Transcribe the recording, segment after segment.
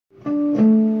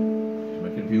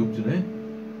you up today.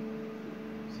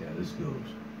 See how this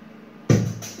goes.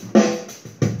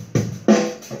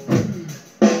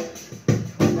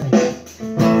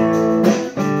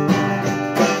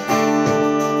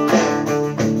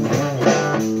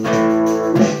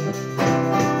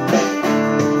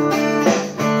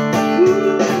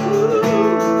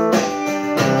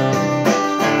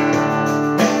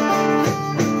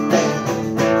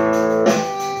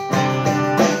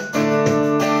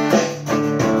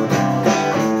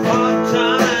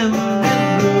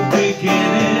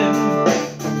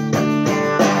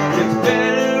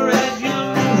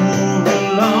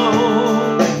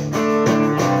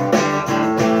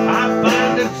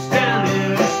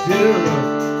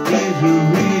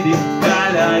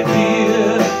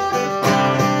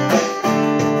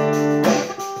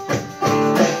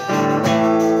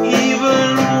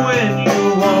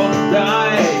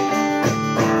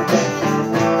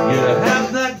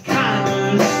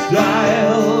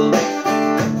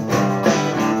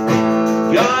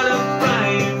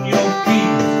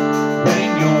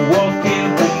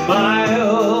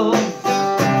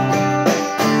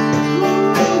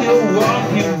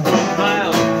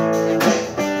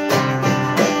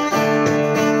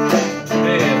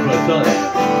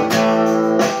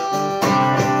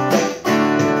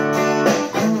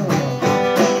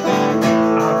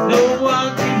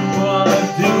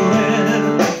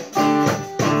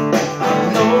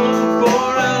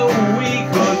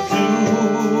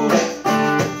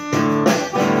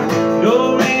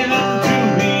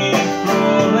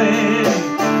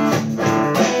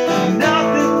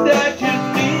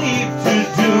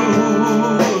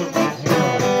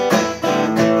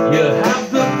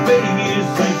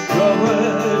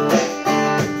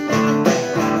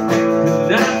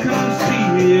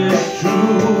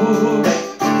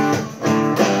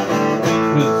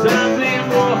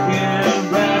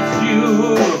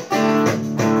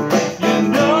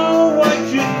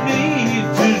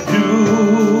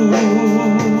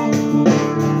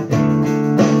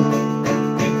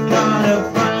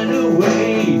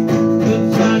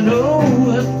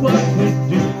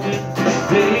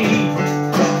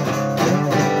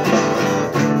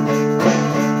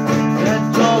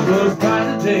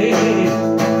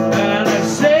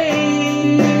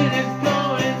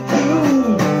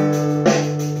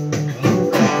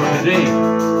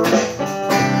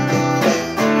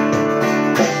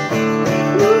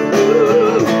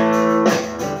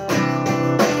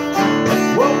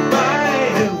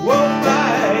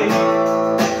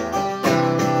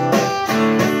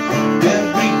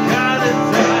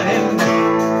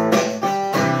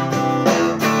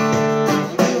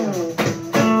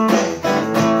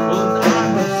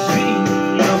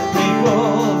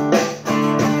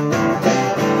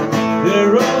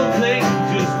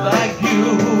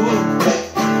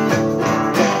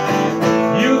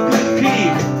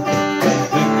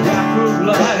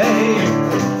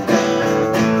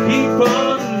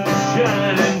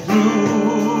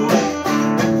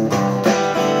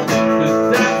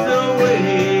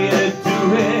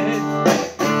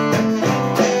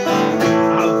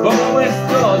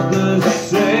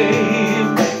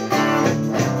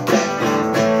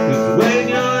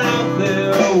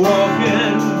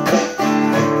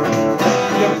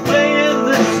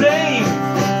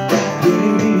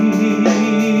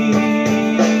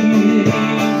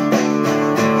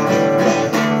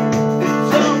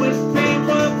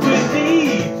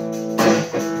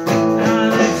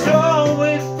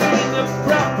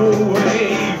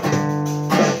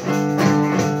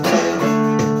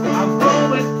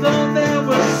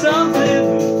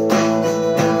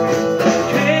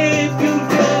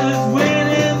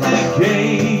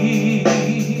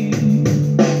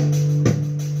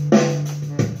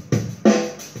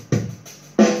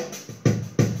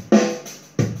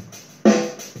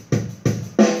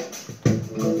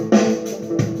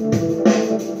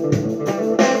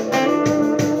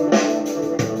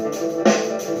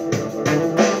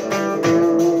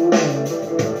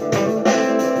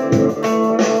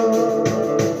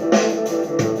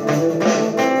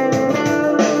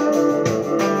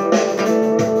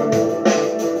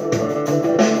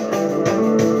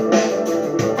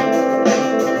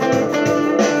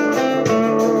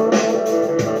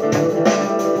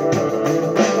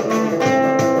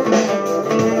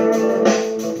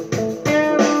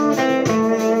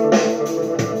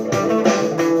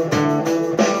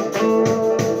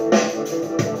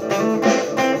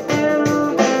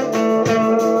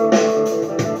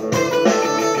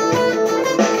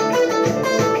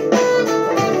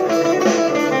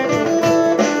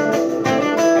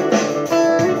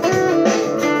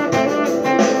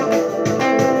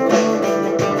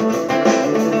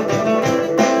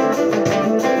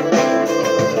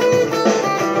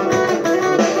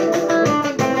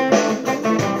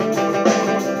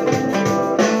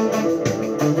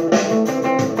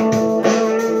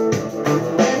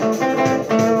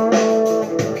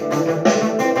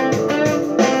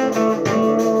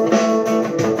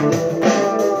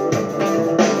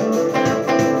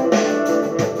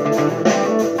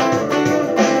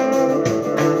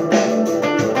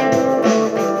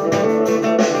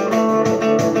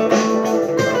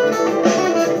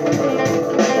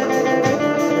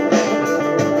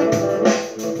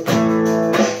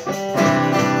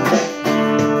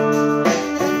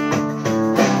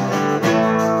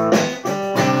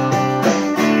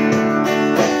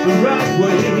 the right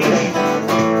way.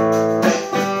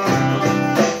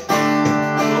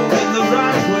 Going the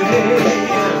right way.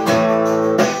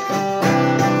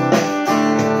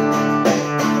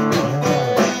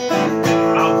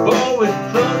 I've always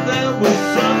thought there was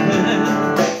something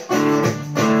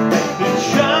that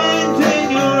shines in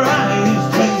your eyes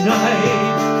tonight.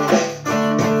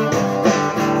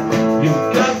 You've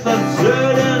got that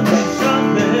certain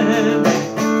something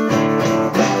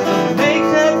that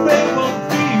makes everyone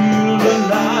feel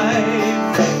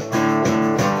alive.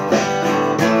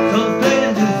 Something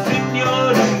that's in your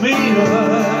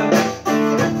demeanor,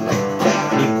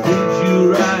 it takes you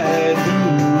right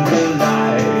through the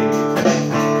light.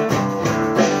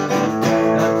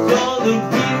 That's all that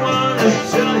we want to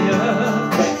tell you,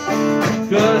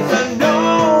 'cause I know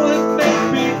it makes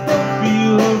people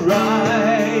feel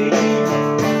right.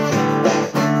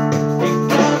 You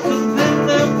got something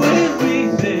that we're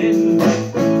missing,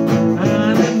 and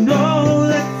I know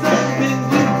that's something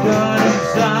you got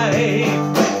inside.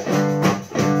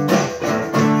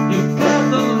 You got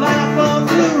the life of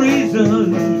the reason,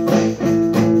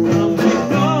 and we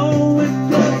know it's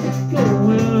just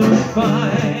going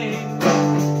fine.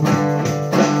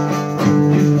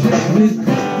 You just be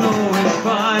going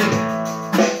fine.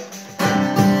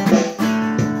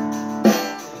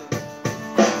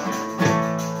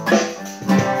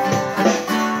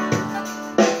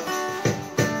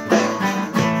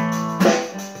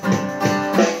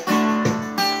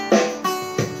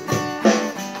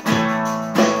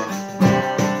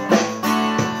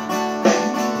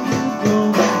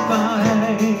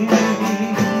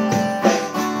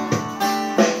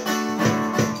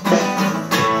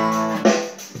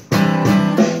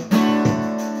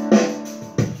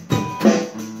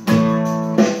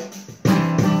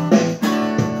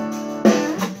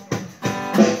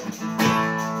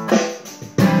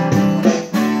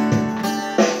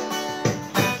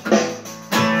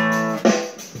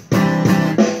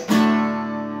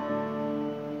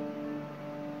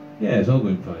 Yeah, it's all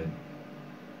going fine.